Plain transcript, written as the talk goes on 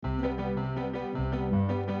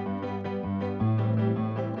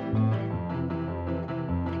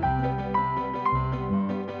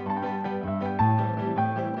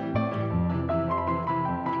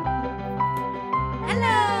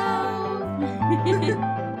Welcome to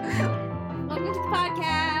the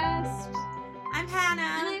podcast. I'm Hannah.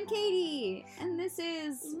 And I'm Katie. And this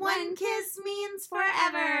is One Kiss Means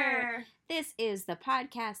Forever. This is the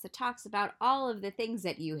podcast that talks about all of the things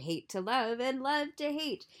that you hate to love and love to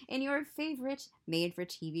hate in your favorite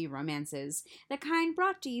made-for-TV romances. The kind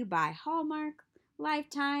brought to you by Hallmark,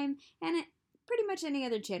 Lifetime, and pretty much any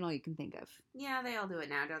other channel you can think of. Yeah, they all do it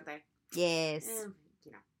now, don't they? Yes.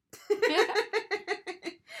 You know.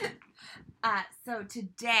 So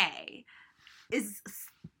today is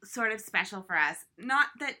sort of special for us. Not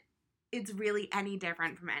that it's really any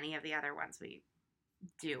different from any of the other ones we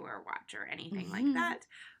do or watch or anything like that.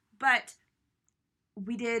 But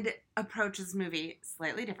we did approach this movie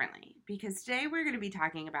slightly differently because today we're going to be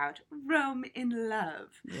talking about Rome in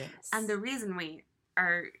Love. Yes. And the reason we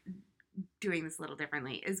are doing this a little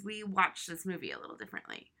differently is we watched this movie a little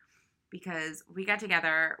differently because we got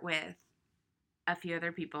together with a few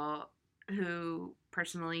other people who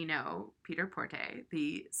personally know Peter Porte,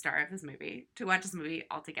 the star of this movie, to watch this movie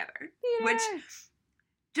all together, which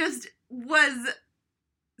just was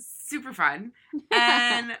super fun.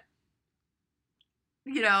 And,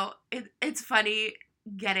 you know, it's funny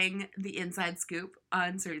getting the inside scoop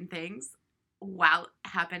on certain things while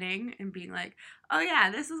happening and being like, oh yeah,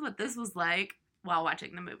 this is what this was like while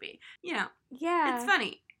watching the movie. You know, yeah, it's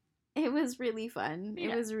funny. It was really fun.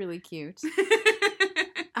 Yeah. It was really cute.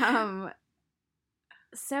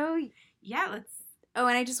 So yeah, let's. Oh,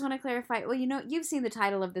 and I just want to clarify. Well, you know, you've seen the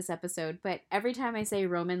title of this episode, but every time I say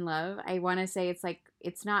Roman love, I want to say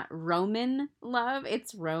it's not Roman love,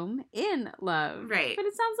 it's Rome in love. Right. But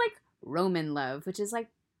it sounds like Roman love, which is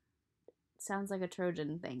sounds like a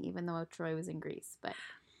Trojan thing, even though Troy was in Greece. But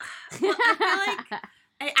Well,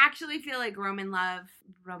 I actually feel like Roman love,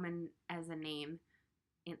 Roman as a name,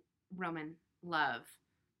 Roman love,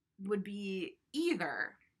 would be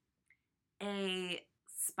either a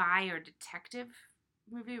spy or detective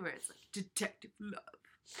movie where it's like detective love,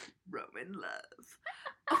 Roman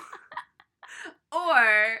love.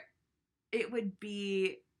 Or it would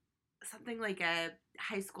be something like a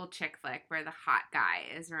high school chick flick where the hot guy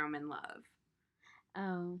is Roman love.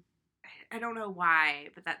 Oh. I don't know why,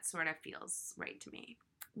 but that sort of feels right to me.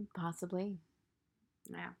 Possibly.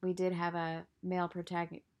 Yeah. We did have a male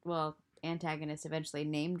antagonist eventually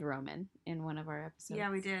named Roman in one of our episodes.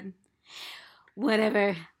 Yeah, we did.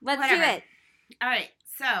 Whatever. Let's do it. All right.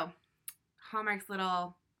 So, Hallmark's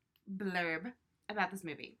little blurb about this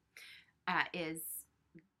movie is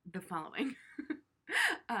the following.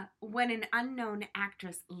 When an unknown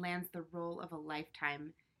actress lands the role of a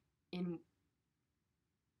lifetime in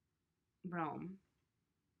Rome.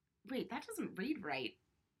 Wait, that doesn't read right.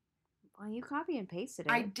 Well, you copy and pasted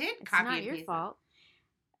it. I did it's copy not and your paste fault.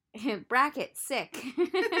 Bracket sick.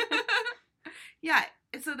 Yeah.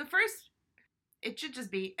 So the first, it should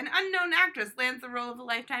just be an unknown actress lands the role of a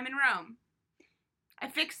lifetime in Rome. I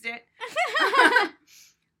fixed it.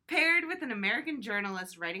 Paired with an American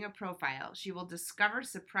journalist writing a profile, she will discover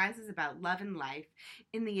surprises about love and life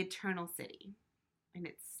in the Eternal City. And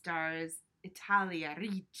it stars Italia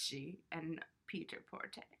Ricci and Peter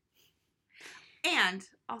Porte. And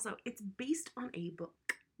also, it's based on a book.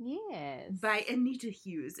 Yes. By Anita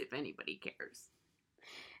Hughes, if anybody cares.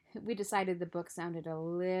 We decided the book sounded a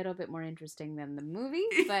little bit more interesting than the movie,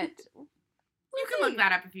 but You can look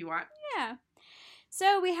that up if you want. Yeah.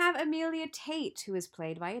 So we have Amelia Tate, who is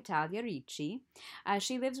played by Italia Ricci.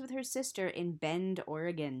 She lives with her sister in Bend,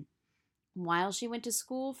 Oregon. While she went to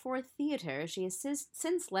school for theater, she has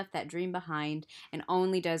since left that dream behind and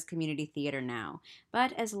only does community theater now.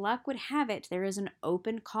 But as luck would have it, there is an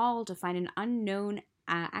open call to find an unknown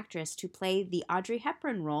actress to play the Audrey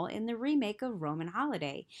Hepburn role in the remake of Roman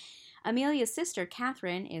Holiday. Amelia's sister,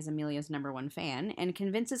 Catherine, is Amelia's #1 fan and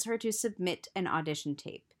convinces her to submit an audition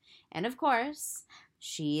tape. And of course,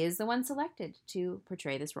 she is the one selected to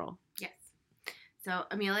portray this role. Yes. So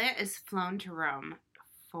Amelia is flown to Rome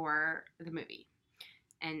for the movie.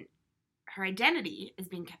 And her identity is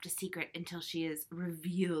being kept a secret until she is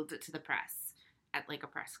revealed to the press at like a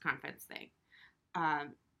press conference thing.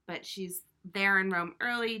 But she's there in Rome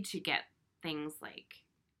early to get things like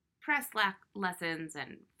press lessons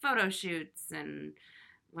and photo shoots and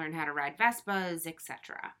learn how to ride Vespas,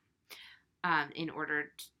 etc. In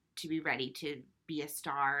order to be ready to be a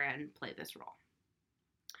star and play this role.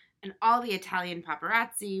 And all the Italian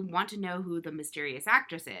paparazzi want to know who the mysterious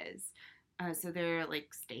actress is. So they're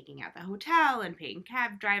like staking out the hotel and paying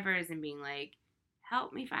cab drivers and being like,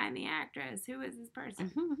 help me find the actress. Who is this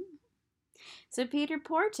person? So Peter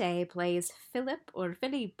Porte plays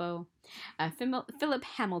Filippo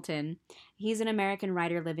Hamilton. He's an American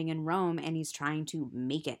writer living in Rome, and he's trying to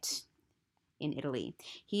make it in Italy.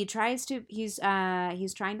 He's trying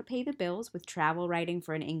to pay the bills with travel writing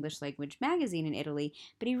for an English language magazine in Italy,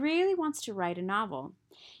 but he really wants to write a novel.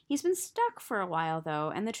 He's been stuck for a while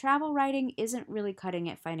though, and the travel writing isn't really cutting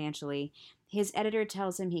it financially. His editor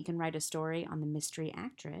tells him he can write a story on the mystery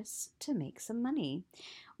actress to make some money.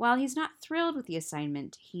 While he's not thrilled with the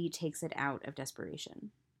assignment, he takes it out of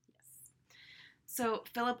desperation. Yes. So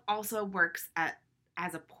Philip also works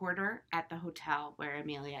as a porter at the hotel where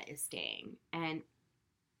Amelia is staying. And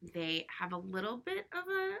they have a little bit of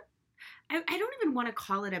I don't even want to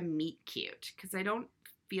call it a meet cute, because I don't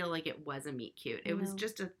feel like it was a meet cute. It was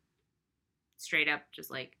just a straight up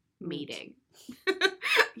just like meeting.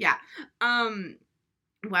 Yeah.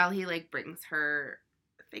 While he like brings her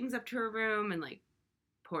things up to her room and like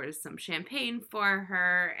pours some champagne for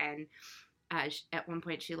her, and at one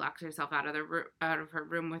point she locks herself out of her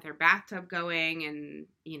room with her bathtub going, and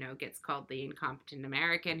gets called the incompetent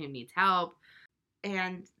American who needs help.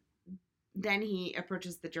 And then he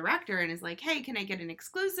approaches the director and is like, "Hey, can I get an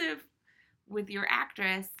exclusive with your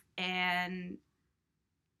actress?" And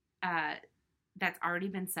that's already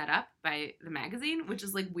been set up by the magazine, which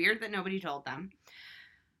is like weird that nobody told them.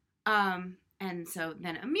 And so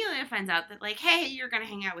then Amelia finds out that like, hey, you're going to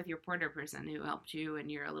hang out with your porter person who helped you, and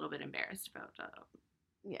you're a little bit embarrassed about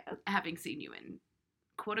having seen you in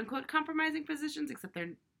quote unquote compromising positions, except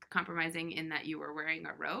they're compromising in that you were wearing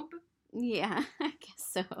a robe. Yeah, I guess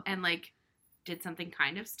so. And like did something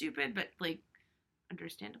kind of stupid, but like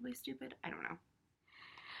understandably stupid. I don't know.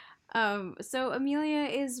 So Amelia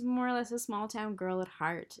is more or less a small town girl at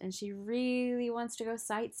heart, and she really wants to go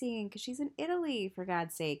sightseeing because she's in Italy, for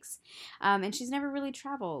God's sakes. And she's never really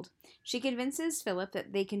traveled. She convinces Philip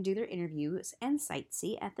that they can do their interviews and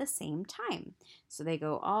sightsee at the same time. So they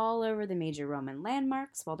go all over the major Roman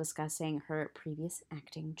landmarks while discussing her previous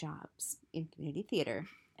acting jobs in community theater,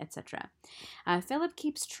 etc. Philip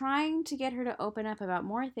keeps trying to get her to open up about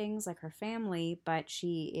more things like her family, but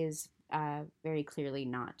she is very clearly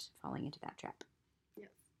not falling into that trap. Yeah.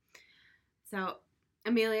 So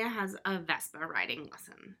Amelia has a Vespa riding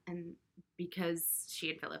lesson, and because she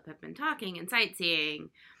and Philip have been talking and sightseeing,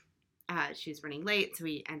 she's running late, so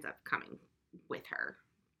he ends up coming with her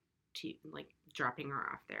to like dropping her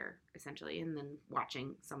off there essentially, and then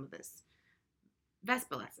watching some of this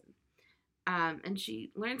Vespa lesson. And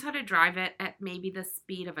she learns how to drive it at maybe the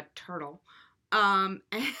speed of a turtle. And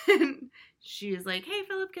she's like, "Hey,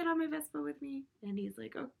 Philip, get on my Vespa with me." And he's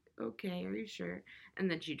like, "Oh, okay, are you sure?" And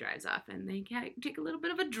then she drives off, and they take a little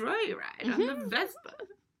bit of a joyride on the Vespa.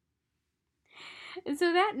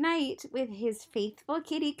 So that night, with his faithful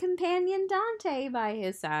kitty companion Dante by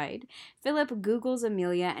his side, Philip Googles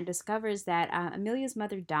Amelia and discovers that Amelia's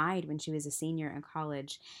mother died when she was a senior in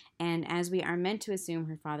college. And as we are meant to assume,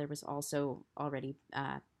 her father was also already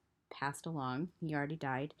passed along. He already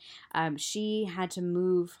died. She had to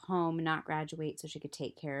move home, not graduate, so she could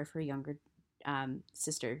take care of her younger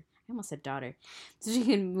sister. I almost said daughter. So she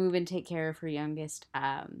could move and take care of her youngest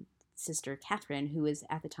sister, Catherine, who was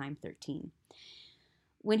at the time 13.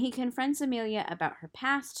 When he confronts Amelia about her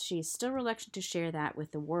past, she is still reluctant to share that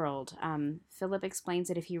with the world. Philip explains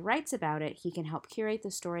that if he writes about it, he can help curate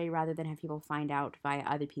the story rather than have people find out via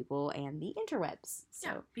other people and the interwebs. So,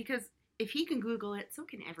 yeah, because if he can Google it, so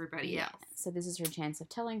can everybody else. So this is her chance of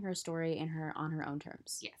telling her story on her own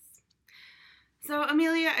terms. Yes. So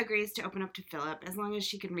Amelia agrees to open up to Philip as long as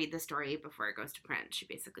she can read the story before it goes to print. She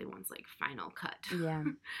basically wants like final cut. Yeah.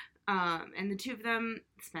 And the two of them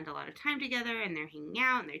spend a lot of time together, and they're hanging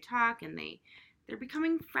out and they talk, and they're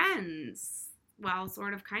becoming friends while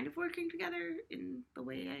sort of kind of working together in the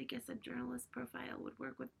way I guess a journalist profile would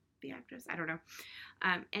work with the actress. I don't know.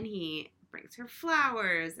 And he brings her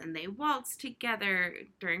flowers, and they waltz together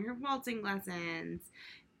during her waltzing lessons,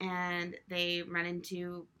 and they run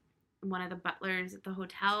into one of the butlers at the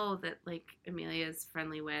hotel that like Amelia's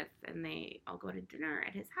friendly with, and they all go to dinner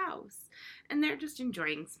at his house, and they're just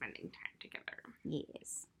enjoying spending time together.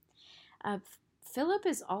 Yes. Philip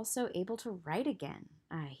is also able to write again.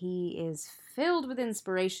 He is filled with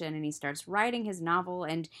inspiration, and he starts writing his novel,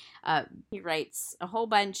 and he writes a whole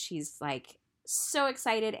bunch. He's like so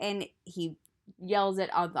excited, and he yells it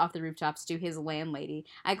off the rooftops to his landlady.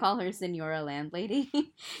 I call her Senora Landlady.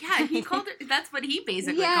 Yeah, he called her. That's what he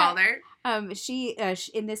basically called her. She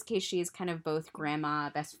in this case, she is kind of both grandma,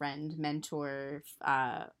 best friend, mentor,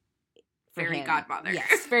 fairy godmother.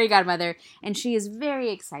 Yes, fairy godmother, and she is very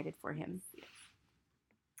excited for him.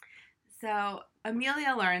 So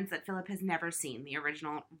Amelia learns that Philip has never seen the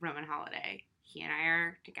original Roman Holiday. He and I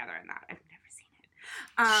are together in that. I've never seen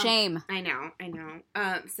it. Shame. I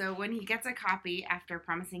know. So when he gets a copy after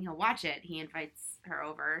promising he'll watch it, he invites her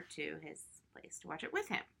over to his place to watch it with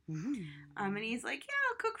him. Mm. And he's like, yeah,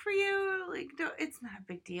 I'll cook for you. Like, it's not a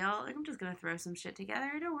big deal. Like, I'm just going to throw some shit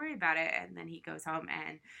together. Don't worry about it. And then he goes home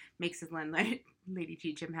and makes his landlady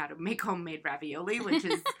teach him how to make homemade ravioli, which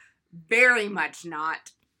is very much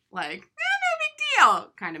not like, no big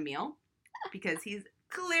deal kind of meal. Because he's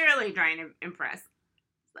clearly trying to impress.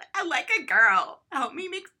 I like a girl. Help me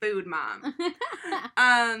make food, Mom.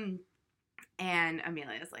 And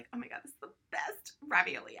Amelia's like, oh my God, this is the best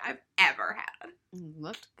ravioli I've ever had. It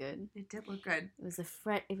looked good. It did look good. It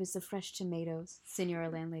was the fresh tomatoes, Senora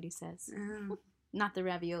Landlady says. Mm. Not the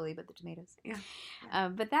ravioli, but the tomatoes. Yeah.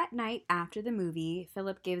 But that night after the movie,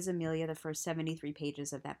 Philip gives Amelia the first 73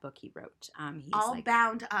 pages of that book he wrote. He's all like,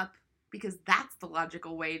 bound up, because that's the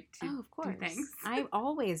logical way to of course. do things. I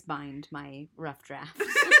always bind my rough draft.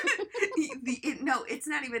 No, it's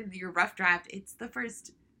not even your rough draft. It's the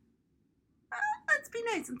first, let's be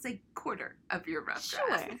nice and say quarter of your rough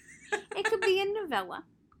draft. Sure. It could be a novella.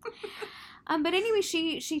 But anyway,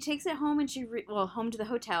 she takes it home and home to the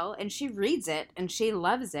hotel, and she reads it and she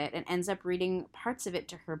loves it and ends up reading parts of it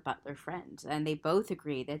to her butler friend. And they both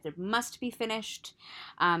agree that it must be finished.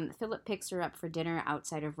 Philip picks her up for dinner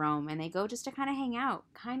outside of Rome, and they go just to kind of hang out,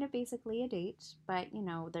 kind of basically a date, but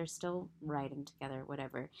they're still writing together,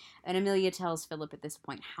 whatever. And Amelia tells Philip at this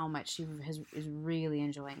point how much she is really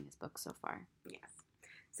enjoying his book so far. Yes.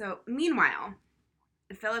 So meanwhile,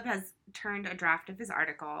 Philip has turned a draft of his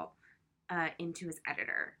article into his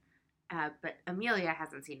editor, but Amelia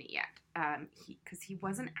hasn't seen it yet, because he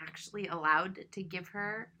wasn't actually allowed to give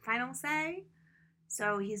her final say,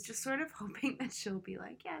 so he's just sort of hoping that she'll be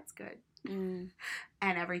like, yeah, it's good, and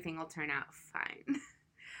everything will turn out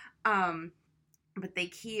fine. But they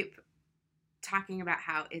keep talking about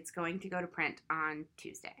how it's going to go to print on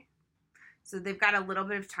Tuesday, so they've got a little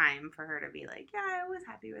bit of time for her to be like, yeah, I was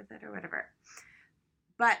happy with it or whatever.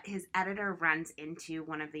 But his editor runs into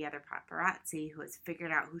one of the other paparazzi who has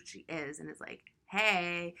figured out who she is and is like,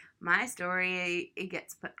 hey, my story, it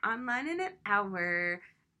gets put online in an hour.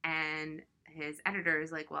 And his editor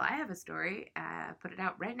is like, well, I have a story. Put it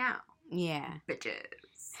out right now. Yeah. Bitches.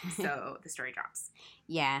 So the story drops.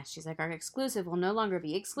 Yeah, she's like, our exclusive will no longer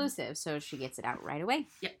be exclusive, so she gets it out right away.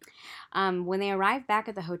 Yep. When they arrive back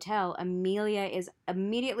at the hotel, Amelia is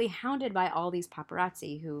immediately hounded by all these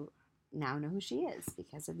paparazzi who now know who she is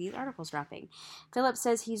because of these articles dropping. Philip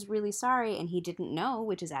says he's really sorry and he didn't know,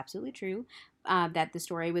 which is absolutely true, that the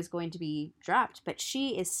story was going to be dropped, but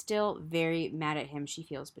she is still very mad at him. She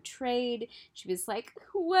feels betrayed. She was like,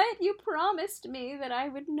 what? You promised me that I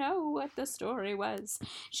would know what the story was.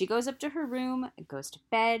 She goes up to her room, goes to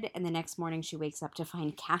bed, and the next morning she wakes up to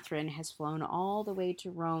find Catherine has flown all the way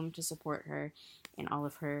to Rome to support her in all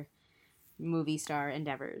of her movie star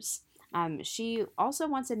endeavors. She also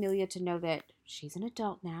wants Amelia to know that she's an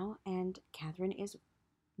adult now, and Catherine is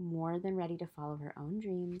more than ready to follow her own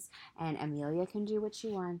dreams, and Amelia can do what she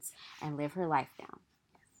wants and live her life now.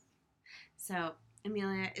 So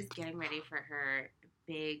Amelia is getting ready for her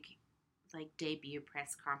big, debut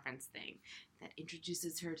press conference thing that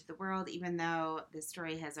introduces her to the world, even though the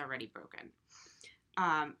story has already broken.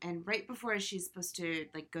 And right before she's supposed to,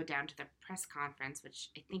 go down to the press conference, which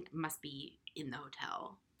I think must be in the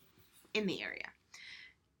hotel, in the area,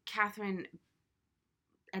 Catherine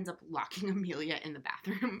ends up locking Amelia in the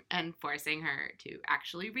bathroom and forcing her to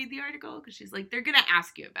actually read the article because she's like, they're going to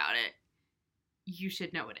ask you about it. You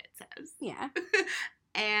should know what it says. Yeah.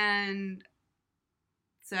 And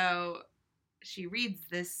so she reads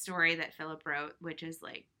this story that Philip wrote, which is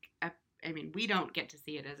we don't get to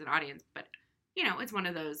see it as an audience, but, it's one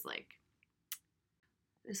of those,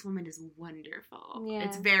 this woman is wonderful. Yeah.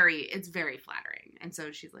 It's very flattering. And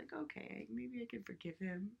so she's like, okay, maybe I can forgive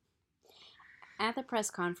him. At the press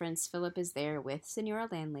conference, Philip is there with Senora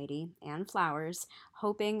Landlady and Flowers,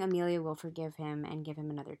 hoping Amelia will forgive him and give him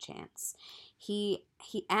another chance. He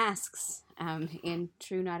asks, in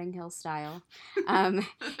true Notting Hill style,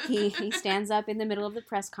 he stands up in the middle of the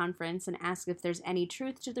press conference and asks if there's any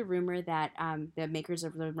truth to the rumor that the makers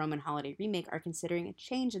of the Roman Holiday remake are considering a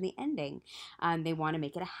change in the ending. They want to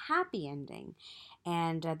make it a happy ending.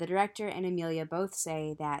 And the director and Amelia both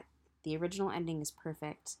say that the original ending is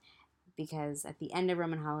perfect, because at the end of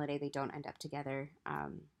Roman Holiday, they don't end up together.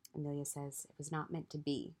 Amelia says it was not meant to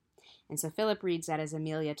be. And so Philip reads that as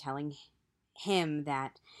Amelia telling him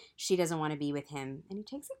that she doesn't want to be with him, and he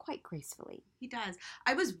takes it quite gracefully. He does.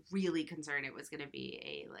 I was really concerned it was going to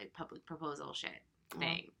be a public proposal shit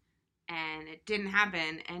thing. And it didn't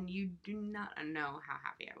happen, and you do not know how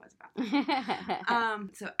happy I was about that.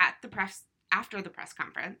 So after the press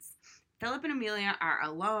conference, Philip and Amelia are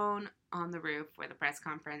alone on the roof where the press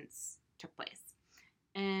conference took place.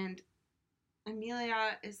 And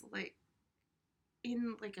Amelia is like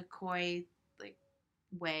in like a coy like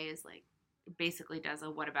way is like basically does a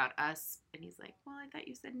what about us, and he's like, well, I thought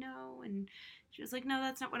you said no, and she was like, no,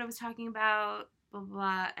 that's not what I was talking about, blah blah,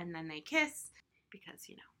 blah. And then they kiss because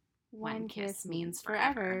One kiss means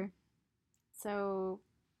forever. So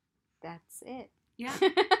that's it. Yeah.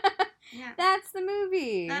 Yeah. That's the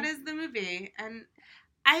movie. That is the movie. And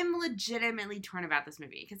I'm legitimately torn about this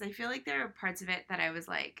movie because I feel like there are parts of it that I was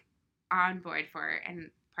like on board for,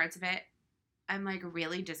 and parts of it I'm like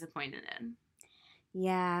really disappointed in.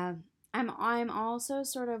 Yeah. I'm also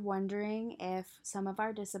sort of wondering if some of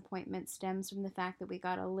our disappointment stems from the fact that we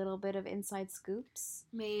got a little bit of inside scoops.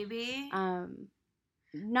 Maybe.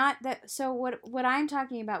 Not that, so what I'm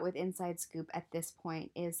talking about with inside scoop at this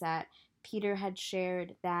point is that Peter had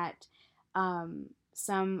shared that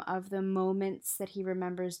some of the moments that he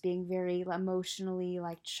remembers being very emotionally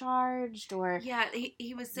like charged, or yeah,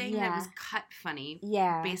 he was saying that it was cut funny,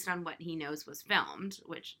 based on what he knows was filmed,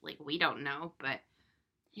 which like we don't know, but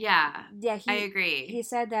yeah, I agree. He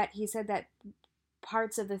said that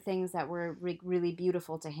parts of the things that were really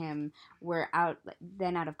beautiful to him were out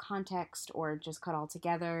of context or just cut all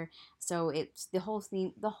together. So it's the whole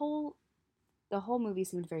theme, the whole movie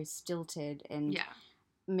seemed very stilted and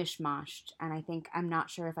mishmashed. And I think I'm not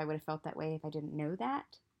sure if I would have felt that way if I didn't know that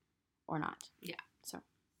or not. Yeah. So.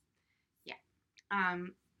 Yeah.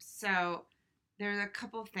 So there's a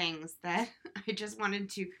couple things that I just wanted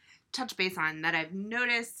to touch base on that I've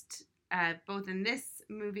noticed both in this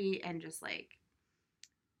movie and just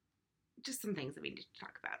some things that we need to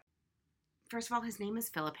talk about. First of all, his name is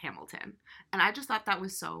Philip Hamilton. And I just thought that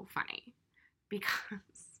was so funny because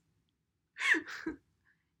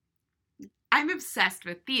I'm obsessed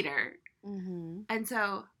with theater. Mm-hmm. And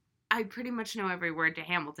so I pretty much know every word to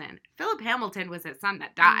Hamilton. Philip Hamilton was his son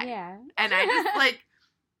that died. Yeah. And I just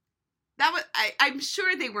that was, I'm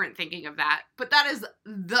sure they weren't thinking of that, but that is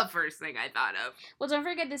the first thing I thought of. Well, don't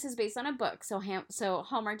forget this is based on a book, so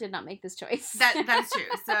Hallmark did not make this choice. That's true.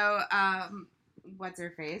 So, what's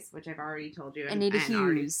her face, which I've already told you. Anita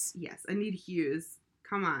Hughes. Yes, Anita Hughes.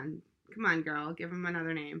 Come on, girl, give him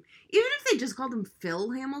another name. Even if they just called him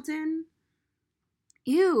Phil Hamilton.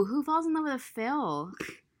 Ew, who falls in love with a Phil?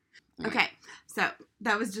 Okay, so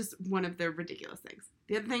that was just one of the ridiculous things.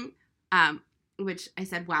 The other thing, which I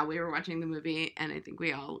said while we were watching the movie, and I think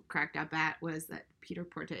we all cracked up at, was that Peter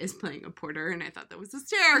Porta is playing a porter, and I thought that was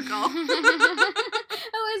hysterical.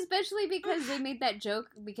 Oh, especially because they made that joke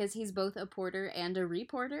because he's both a porter and a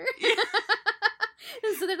reporter.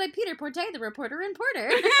 So they're like, Peter Porte, the reporter and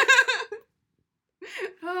porter.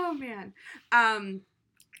 Oh, man.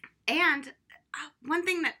 And one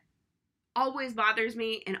thing that always bothers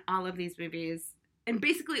me in all of these movies, and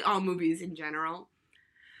basically all movies in general,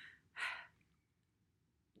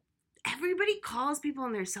 everybody calls people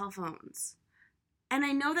on their cell phones. And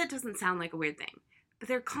I know that doesn't sound like a weird thing, but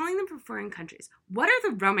they're calling them from foreign countries. What are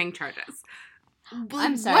the roaming charges?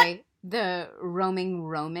 I'm sorry, what? The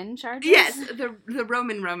Roman charges? Yes, the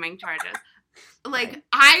roaming charges. Like,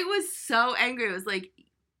 I was so angry. I was like,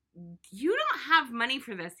 you don't have money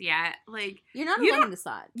for this yet. Like, you're not alone in this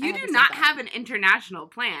thought. You do not have an international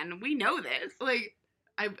plan. We know this. Like,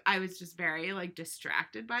 I was just very, like,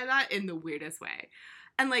 distracted by that in the weirdest way.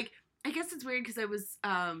 And, like, I guess it's weird because I was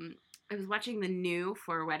watching the new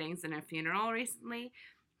 4 Weddings and a Funeral recently,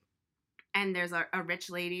 and there's a rich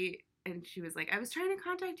lady, and she was like, I was trying to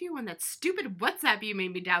contact you on that stupid WhatsApp you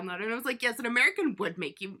made me download. And I was like, yes, an American would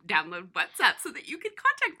make you download WhatsApp so that you could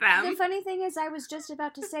contact them. The funny thing is, I was just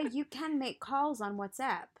about to say, you can make calls on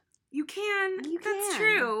WhatsApp. You can. That's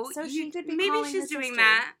true. So she could be maybe calling she's her doing sister.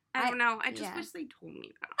 that. I don't know. I just wish they told me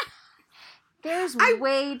that. There's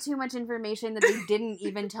way too much information that they didn't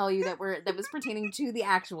even tell you that was pertaining to the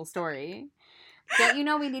actual story. Don't you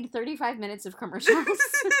know we need 35 minutes of commercials?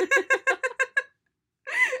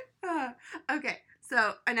 Okay,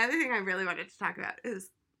 so another thing I really wanted to talk about is,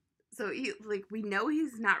 so we know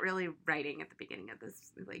he's not really writing at the beginning of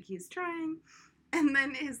this, like he's trying, and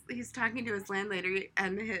then he's talking to his landlady,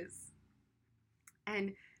 and his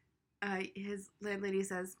landlady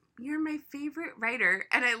says, you're my favorite writer.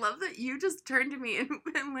 And I love that you just turned to me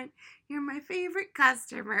and went, you're my favorite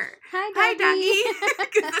customer. Hi, Dougie.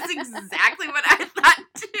 Because that's exactly what I thought,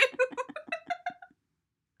 too.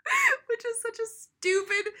 Which is such a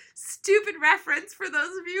stupid reference for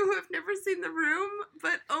those of you who have never seen The Room.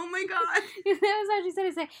 But, oh my God. That was how she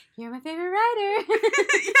said it. You're my favorite writer.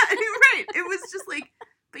 Yeah, right. It was just like,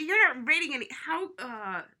 but you're not rating any. How,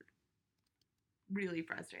 really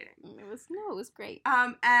frustrating. It was great.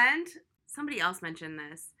 And somebody else mentioned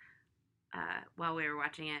this while we were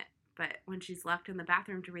watching it, but when she's locked in the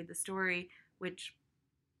bathroom to read the story, which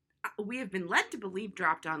we have been led to believe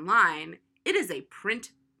dropped online. It is a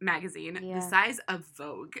print magazine the size of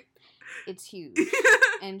Vogue. It's huge.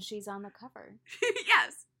 And she's on the cover.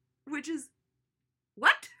 Yes. Which is...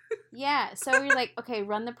 What? Yeah. So we're like, okay,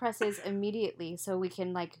 run the presses immediately so we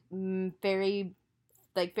can, like, fairy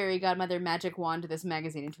godmother magic wand this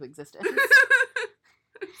magazine into existence.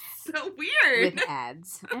 So weird. With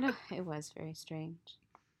ads. I know. It was very strange.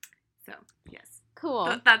 So, yes.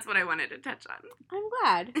 Cool. That's what I wanted to touch on. I'm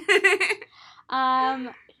glad.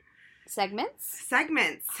 Segments?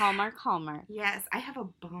 Hallmark. Yes, I have a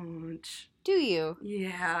bunch. Do you?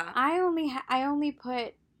 Yeah. I only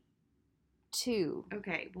put 2.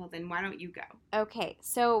 Okay, well then why don't you go? Okay,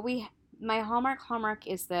 so my Hallmark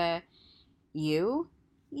is the you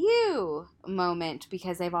moment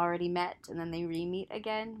because they've already met and then they re-meet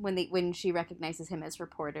again when she recognizes him as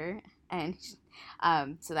reporter, and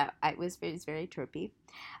so that it was very tropey.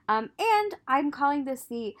 And I'm calling this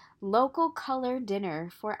the local color dinner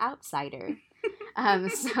for outsider.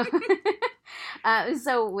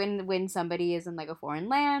 So when somebody is in like a foreign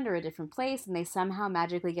land or a different place and they somehow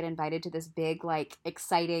magically get invited to this big like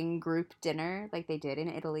exciting group dinner like they did in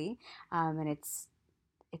Italy, and it's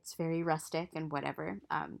very rustic and whatever.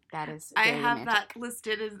 That is very I have romantic. that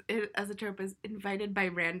listed as a trope as invited by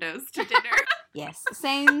randos to dinner. Yes,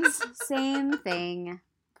 same thing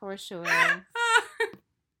for sure.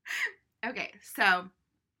 Okay, so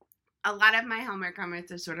a lot of my Hallmark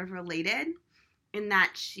comments are sort of related in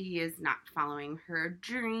that she is not following her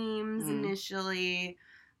dreams initially,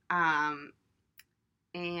 and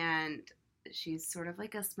she's sort of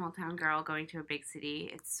like a small town girl going to a big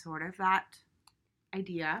city. It's sort of that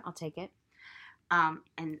idea. I'll take it.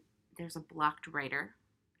 And there's a blocked writer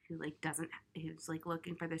who's like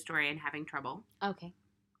looking for the story and having trouble. Okay,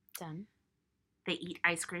 done. They eat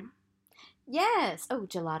ice cream. Yes. Oh,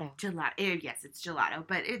 gelato. Yes, it's gelato,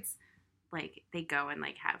 but it's like they go and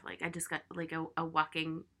like have like a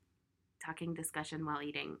walking, talking discussion while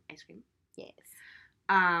eating ice cream. Yes.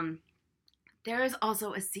 There is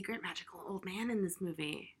also a secret magical old man in this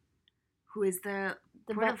movie, who is the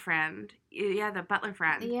porter friend. Yeah, the butler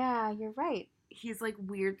friend. Yeah, you're right. He's like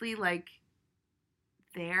weirdly like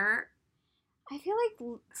there. I feel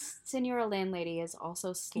like Senora Landlady is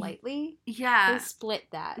also slightly. Yeah. They split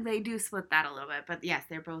that. They do split that a little bit, but yes,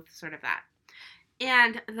 they're both sort of that.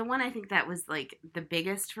 And the one I think that was like the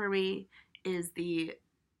biggest for me is the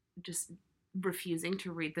just refusing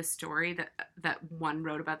to read the story that one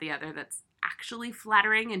wrote about the other that's actually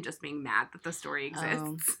flattering and just being mad that the story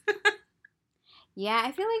exists. Yeah,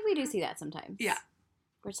 I feel like we do see that sometimes. Yeah.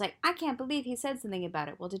 Where it's like, I can't believe he said something about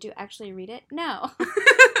it. Well, did you actually read it? No.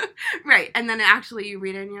 Right. And then actually you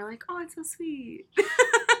read it and you're like, oh, it's so sweet.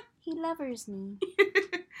 He lovers me.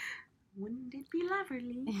 Wouldn't it be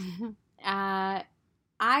lovely?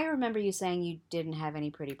 I remember you saying you didn't have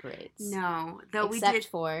any pretty parades. No. Though except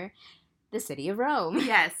for the city of Rome.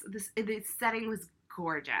 Yes. The setting was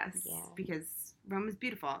gorgeous. Yeah. Because Rome is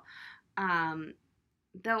beautiful.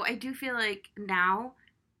 Though I do feel like now,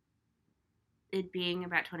 it being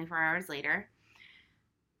about 24 hours later,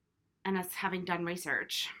 and us having done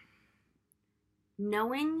research,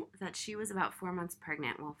 knowing that she was about 4 months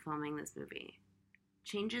pregnant while filming this movie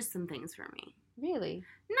changes some things for me. Really?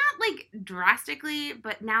 Not like drastically,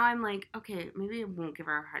 but now I'm like, okay, maybe I won't give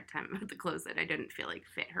her a hard time about the clothes that I didn't feel like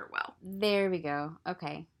fit her well. There we go.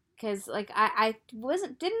 Okay. Because, like, I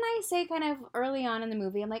wasn't, didn't I say kind of early on in the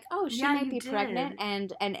movie, I'm like, oh, she might be pregnant,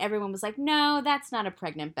 and everyone was like, no, that's not a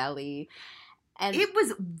pregnant belly. And it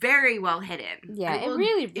was very well hidden. Yeah, it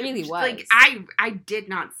really was. Like, I did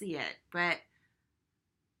not see it, but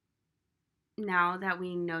now that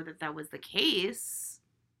we know that was the case,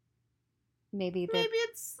 maybe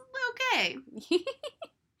it's okay.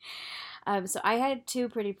 So I had 2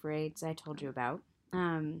 pretty parades I told you about.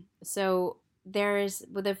 So there's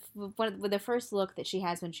with the first look that she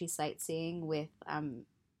has when she's sightseeing with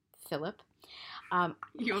Philip.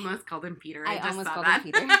 You almost called him Peter. I almost called him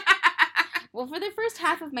Peter. Well, for the first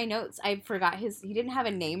half of my notes, I forgot he didn't have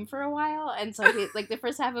a name for a while, and so the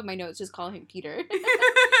first half of my notes just call him Peter.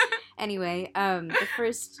 Anyway, her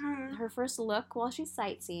first look while she's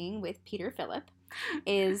sightseeing with Peter Phillip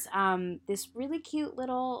is this really cute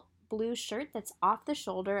little blue shirt that's off the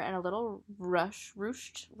shoulder and a little ruffled.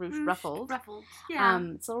 Ruffled. Yeah.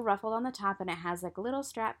 It's a little ruffled on the top and it has like little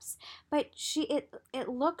straps, but it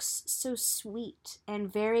looks so sweet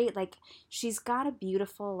and very like she's got a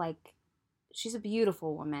beautiful like. She's a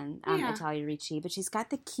beautiful woman, Italia Ricci, but she's got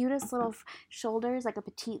the cutest little shoulders, like a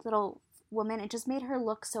petite little woman. It just made her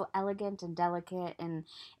look so elegant and delicate and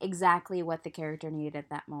exactly what the character needed at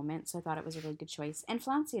that moment. So I thought it was a really good choice and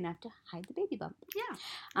flouncy enough to hide the baby bump. Yeah.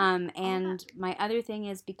 And my other thing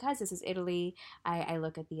is, because this is Italy, I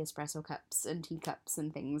look at the espresso cups and teacups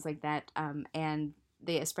and things like that. And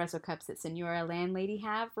the espresso cups that Signora Landlady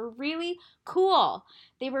have were really cool.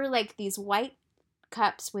 They were like these white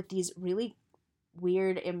cups with these really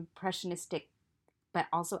weird impressionistic but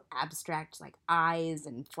also abstract like eyes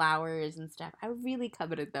and flowers and stuff. I really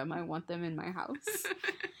coveted them. I want them in my house.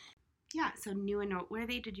 Yeah, so new and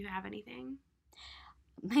noteworthy. Did you have anything?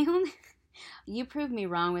 My only You proved me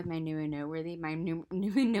wrong with my new and noteworthy. My new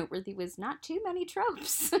and noteworthy was not too many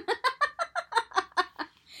tropes.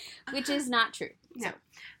 Which is not true. No. So.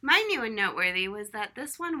 My new and noteworthy was that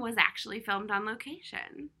this one was actually filmed on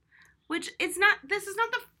location. Which this is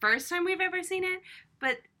not the first time we've ever seen it,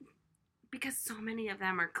 but because so many of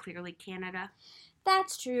them are clearly Canada.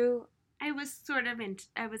 That's true. I was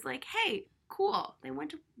like, hey, cool. They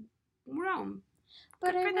went to Rome.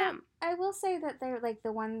 But Good for them. I will say that they're like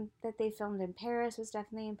the one that they filmed in Paris was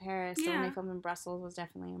definitely in Paris. The one they filmed in Brussels was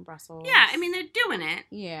definitely in Brussels. Yeah, I mean, they're doing it.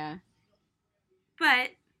 Yeah.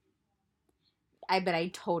 But I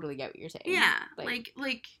totally get what you're saying. Yeah.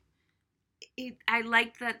 I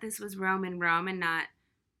liked that this was Rome and not,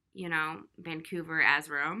 Vancouver as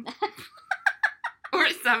Rome. Or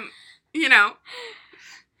some,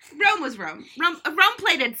 Rome was Rome. Rome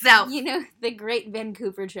played itself. The great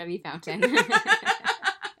Vancouver Trevi Fountain.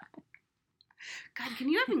 God, can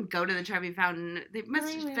you even go to the Trevi Fountain? They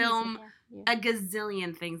must film a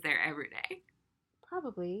gazillion things there every day.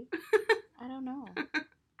 Probably. I don't know.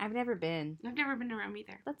 I've never been. I've never been to Rome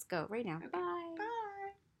either. Let's go right now. Okay. Bye.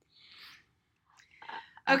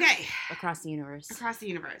 Bye. Okay. Across the universe. Across the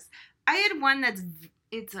universe. I had one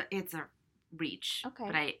it's a reach. Okay.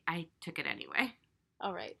 But I took it anyway.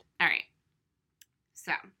 All right.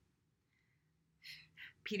 So,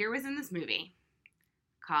 Peter was in this movie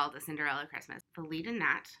called A Cinderella Christmas. The lead in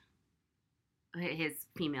that, his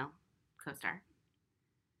female co-star,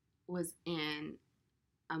 was in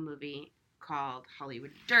a movie called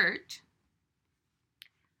Hollywood Dirt,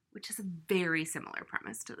 which is a very similar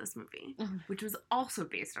premise to this movie, which was also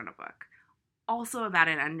based on a book, also about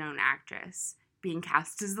an unknown actress being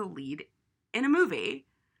cast as the lead in a movie.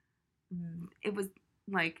 It was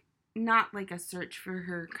like not like a search for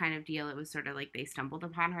her kind of deal. It was sort of like they stumbled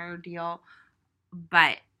upon her deal,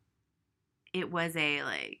 but it was a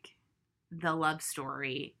like the love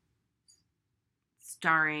story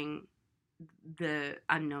starring the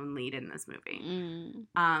unknown lead in this movie.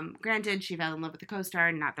 Granted, she fell in love with the co-star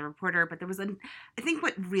and not the reporter, but there was I think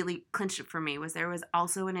what really clinched it for me was there was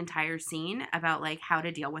also an entire scene about like how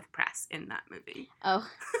to deal with press in that movie. Oh.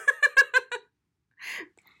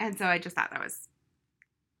 And so I just thought that was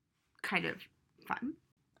kind of fun.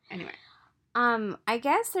 Anyway. I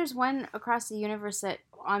guess there's one across the universe that,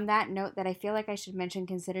 on that note, that I feel like I should mention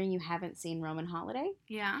considering you haven't seen Roman Holiday.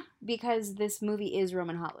 Yeah. Because this movie is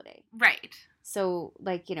Roman Holiday. Right. So,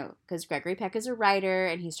 like, because Gregory Peck is a writer,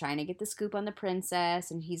 and he's trying to get the scoop on the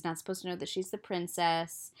princess, and he's not supposed to know that she's the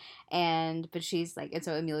princess, but she's, like, and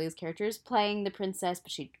so Emilia's character is playing the princess,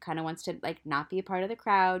 but she kind of wants to, like, not be a part of the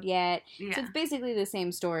crowd yet. Yeah. So it's basically the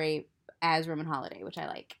same story as Roman Holiday, which I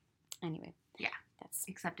like. Anyway. Yeah.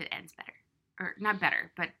 Except it ends better. Or, not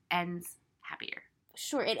better, but ends happier.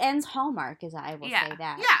 Sure, it ends Hallmark, as I will say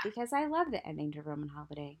that. Yeah. Because I love the ending to Roman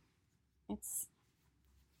Holiday. It's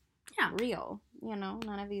real.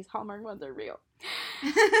 None of these Hallmark ones are real.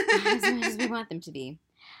 As much as we want them to be.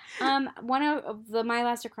 One of my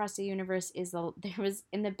last across the universe is there was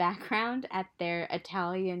in the background at their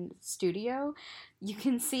Italian studio, you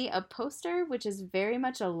can see a poster, which is very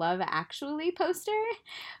much a Love Actually poster,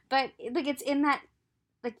 but like it's in that,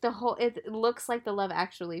 like it looks like the Love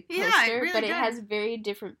Actually poster, really but it has very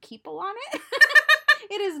different people on it.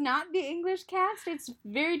 It is not the English cast. It's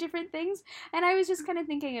very different things. And I was just kind of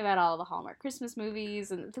thinking about all the Hallmark Christmas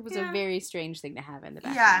movies, and it was a very strange thing to have in the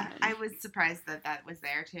background. Yeah, I was surprised that was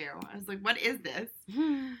there, too. I was like, what is this?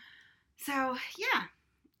 So, yeah.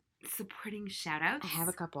 Supporting shout-outs. I have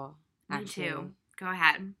a couple, actually. Me too. Go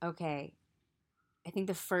ahead. Okay. I think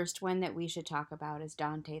the first one that we should talk about is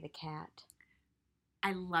Dante the cat.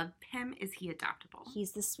 I love him. Is he adoptable?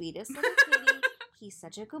 He's the sweetest little kitty. He's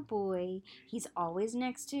such a good boy. He's always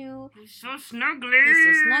next to... He's so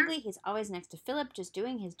snuggly. He's always next to Philip, just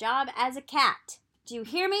doing his job as a cat. Do you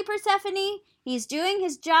hear me, Persephone? He's doing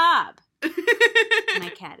his job.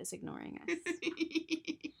 My cat is ignoring us.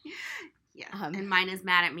 Yeah. And mine is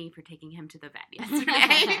mad at me for taking him to the vet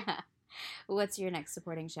yesterday. What's your next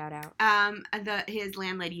supporting shout out? His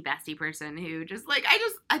landlady bestie person who just like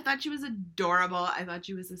I thought she was adorable. I thought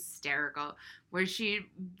she was hysterical. Where she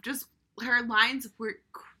just her lines were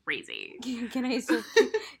crazy. Can I still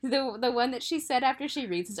the one that she said after she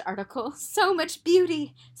reads his article? So much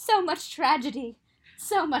beauty, so much tragedy,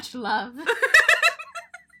 so much love. Like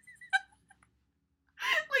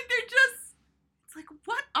they're just it's like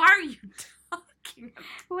what are you talking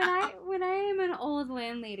about? When I am an old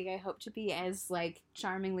landlady, I hope to be as like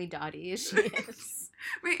charmingly dotty as she is.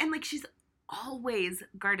 Right, and like she's always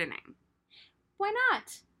gardening. Why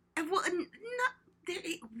not? Well,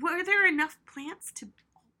 were there enough plants to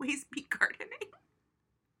always be gardening?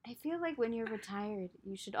 I feel like when you're retired,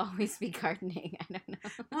 you should always be gardening. I don't know.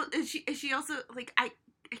 Well, is she also like I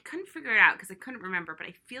couldn't figure it out because I couldn't remember, but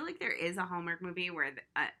I feel like there is a Hallmark movie where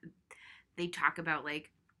they talk about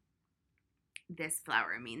like this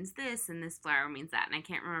flower means this and this flower means that, and I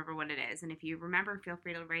can't remember what it is. And if you remember, feel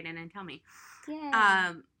free to write in and tell me.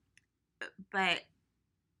 Yeah. But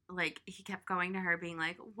like he kept going to her, being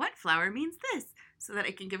like, "What flower means this?" so that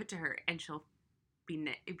I can give it to her, and she'll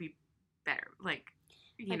be better. Like,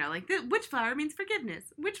 you know, like which flower means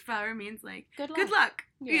forgiveness? Which flower means like good luck?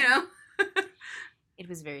 Yeah. You know. It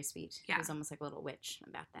was very sweet. Yeah. It was almost like a little witch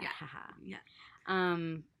about that. Yeah. Haha. Yeah.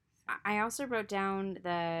 I also wrote down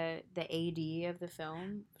the AD of the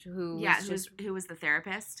film, who was the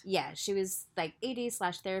therapist. Yeah, she was like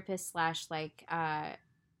AD/therapist/ like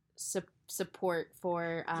support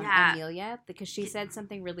for Amelia, because she said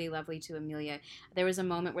something really lovely to Amelia. There was a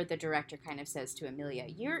moment where the director kind of says to Amelia,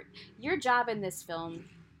 your job in this film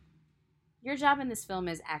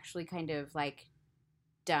is actually kind of like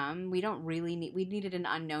dumb. We needed an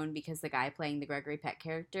unknown because the guy playing the Gregory Peck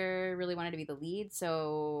character really wanted to be the lead.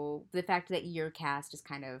 So the fact that your cast is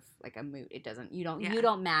kind of like a moot. You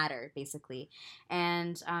don't matter, basically.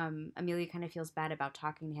 And Amelia kind of feels bad about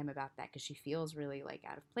talking to him about that because she feels really like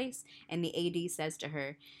out of place. And the AD says to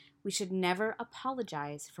her, "We should never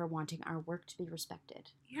apologize for wanting our work to be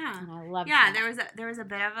respected." Yeah. And I love that. Yeah, there was a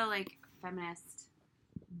bit of a like feminist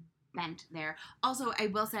bent there. Also, I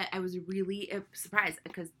will say I was really surprised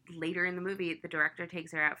because later in the movie, the director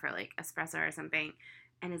takes her out for like espresso or something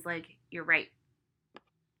and is like, "You're right.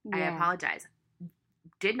 Yeah. I apologize."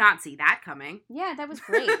 Did not see that coming. Yeah, that was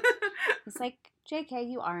great. It's like, JK,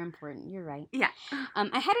 you are important. You're right. Yeah.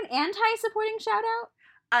 I had an anti-supporting shout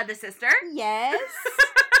out. The sister? Yes.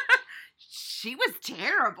 She was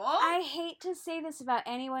terrible. I hate to say this about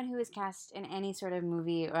anyone who is cast in any sort of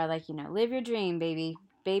movie or like, live your dream, baby.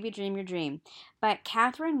 Baby, dream your dream. But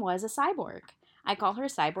Catherine was a cyborg. I call her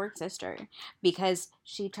cyborg sister because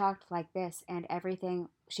she talked like this and everything.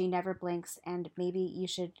 She never blinks, and maybe you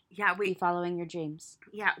should be following your dreams.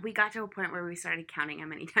 Yeah, we got to a point where we started counting how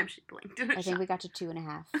many times she blinked. I think we got to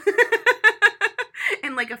 2.5.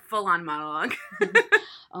 In like a full-on monologue.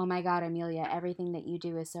 Oh my God, Amelia, everything that you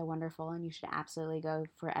do is so wonderful, and you should absolutely go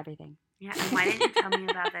for everything. Yeah, and why didn't you tell me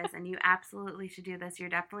about this? And you absolutely should do this. You're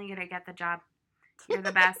definitely going to get the job. You're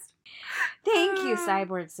the best. Thank you,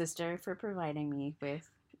 cyborg sister, for providing me with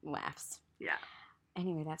laughs. Yeah.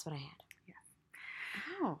 Anyway, that's what I had. Yeah.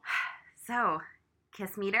 Oh. So,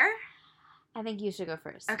 kiss meter? I think you should go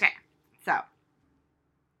first. Okay. So,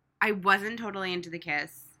 I wasn't totally into the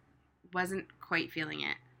kiss. Wasn't quite feeling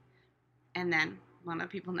it. And then one of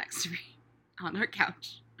the people next to me on our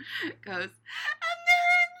couch goes, "And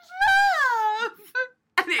they're in love!"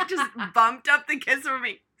 And it just bumped up the kiss for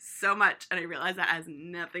me so much, and I realized that has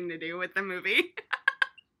nothing to do with the movie.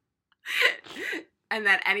 And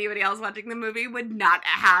that anybody else watching the movie would not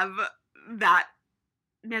have that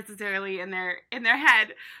necessarily in their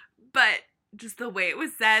head, but just the way it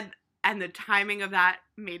was said and the timing of that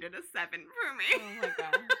made it a 7 for me. Oh my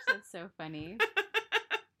gosh, that's so funny.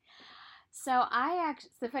 So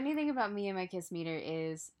the funny thing about me and my kiss meter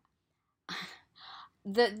is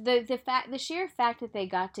the sheer fact that they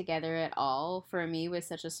got together at all for me was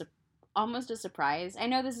such almost a surprise. I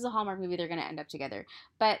know this is a Hallmark movie; they're going to end up together,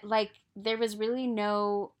 but like there was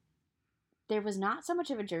not so much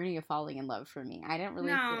of a journey of falling in love for me. I don't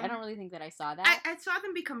really think that I saw that. I saw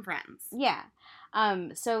them become friends. Yeah.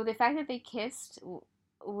 So the fact that they kissed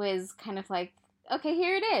was kind of like, okay,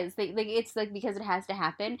 here it is. It's like because it has to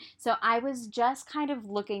happen. So I was just kind of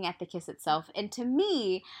looking at the kiss itself, and to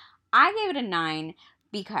me, I gave it a 9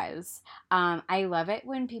 because I love it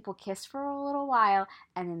when people kiss for a little while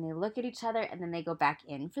and then they look at each other and then they go back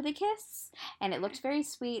in for the kiss, and it looked very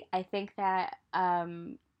sweet. I think that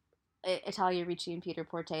Italia Ricci and Peter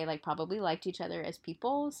Porte like probably liked each other as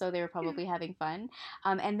people, so they were probably having fun.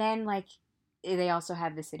 And then like they also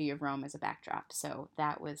have the city of Rome as a backdrop, so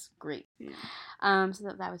that was great. Yeah.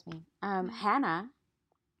 So that was me. Hannah,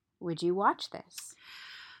 would you watch this?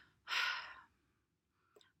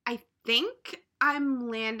 I think I'm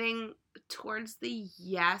landing towards the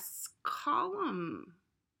yes column.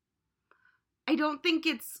 I don't think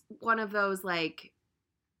it's one of those, like,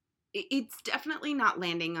 it's definitely not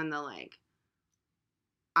landing on the, like,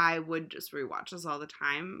 I would just rewatch this all the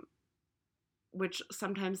time, which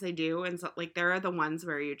sometimes they do. And so, like, there are the ones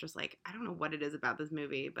where you're just like, I don't know what it is about this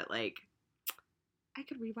movie, but, like, I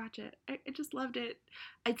could rewatch it. I just loved it.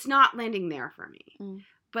 It's not landing there for me.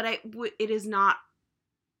 But it was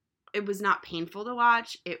not painful to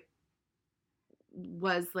watch. It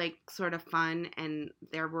was, like, sort of fun, and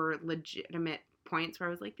there were legitimate points where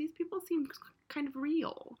I was like, these people seem kind of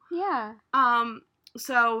real. Yeah.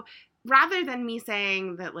 So rather than me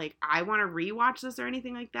saying that, like, I want to rewatch this or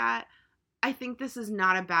anything like that, I think this is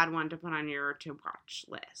not a bad one to put on your to-watch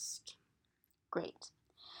list. Great.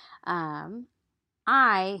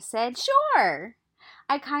 I said sure.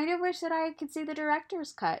 I kind of wish that I could see the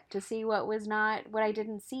director's cut to see what I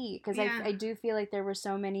didn't see, because I do feel like there were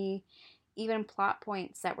so many even plot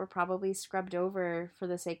points that were probably scrubbed over for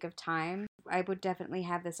the sake of time. I would definitely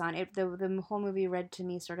have this on. The whole movie read to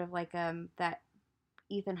me sort of like that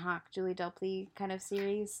Ethan Hawke, Julie Delpy kind of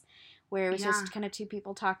series, where it was just kind of two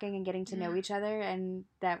people talking and getting to know each other, and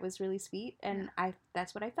that was really sweet, and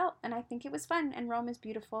that's what I felt, and I think it was fun, and Rome is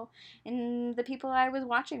beautiful, and the people I was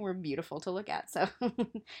watching were beautiful to look at, so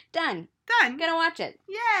done. Gonna watch it.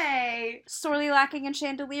 Yay! Sorely lacking in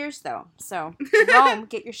chandeliers, though, so Rome,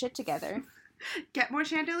 get your shit together. Get more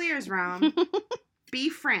chandeliers, Rome. Be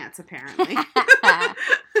France, apparently.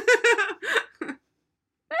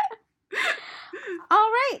 All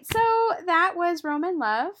right, so that was Rome and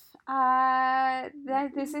Love.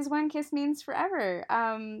 This is One Kiss Means Forever.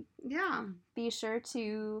 Yeah. Be sure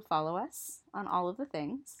to follow us on all of the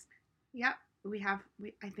things. Yep, we have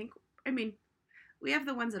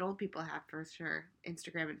the ones that old people have for sure.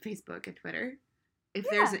 Instagram and Facebook and Twitter.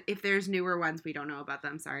 If there's newer ones, we don't know about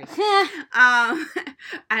them. Sorry.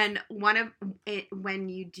 And when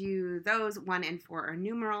you do those, 1 and 4 are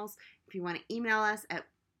numerals. If you want to email us at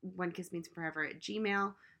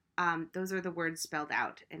onekissmeansforever@gmail.com, those are the words spelled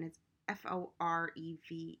out, and it's FOREVER,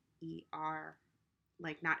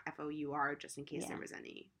 like not FOUR, just in case there was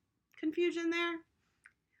any confusion there.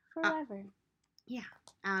 Forever. Yeah.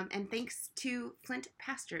 And thanks to Flint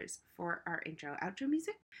Pastors for our intro outro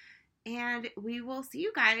music. And we will see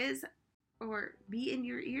you guys, or be in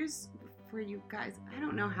your ears for you guys. I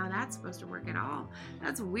don't know how that's supposed to work at all.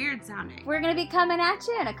 That's weird sounding. We're going to be coming at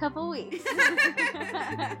you in a couple weeks.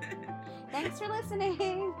 Thanks for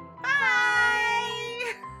listening.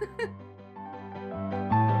 Bye!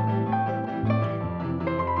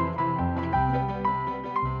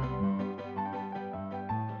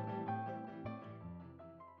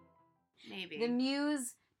 Maybe. The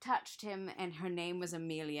muse touched him, and her name was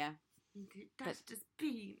Amelia. It touched his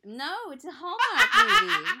bean. No, it's a Hallmark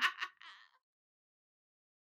movie.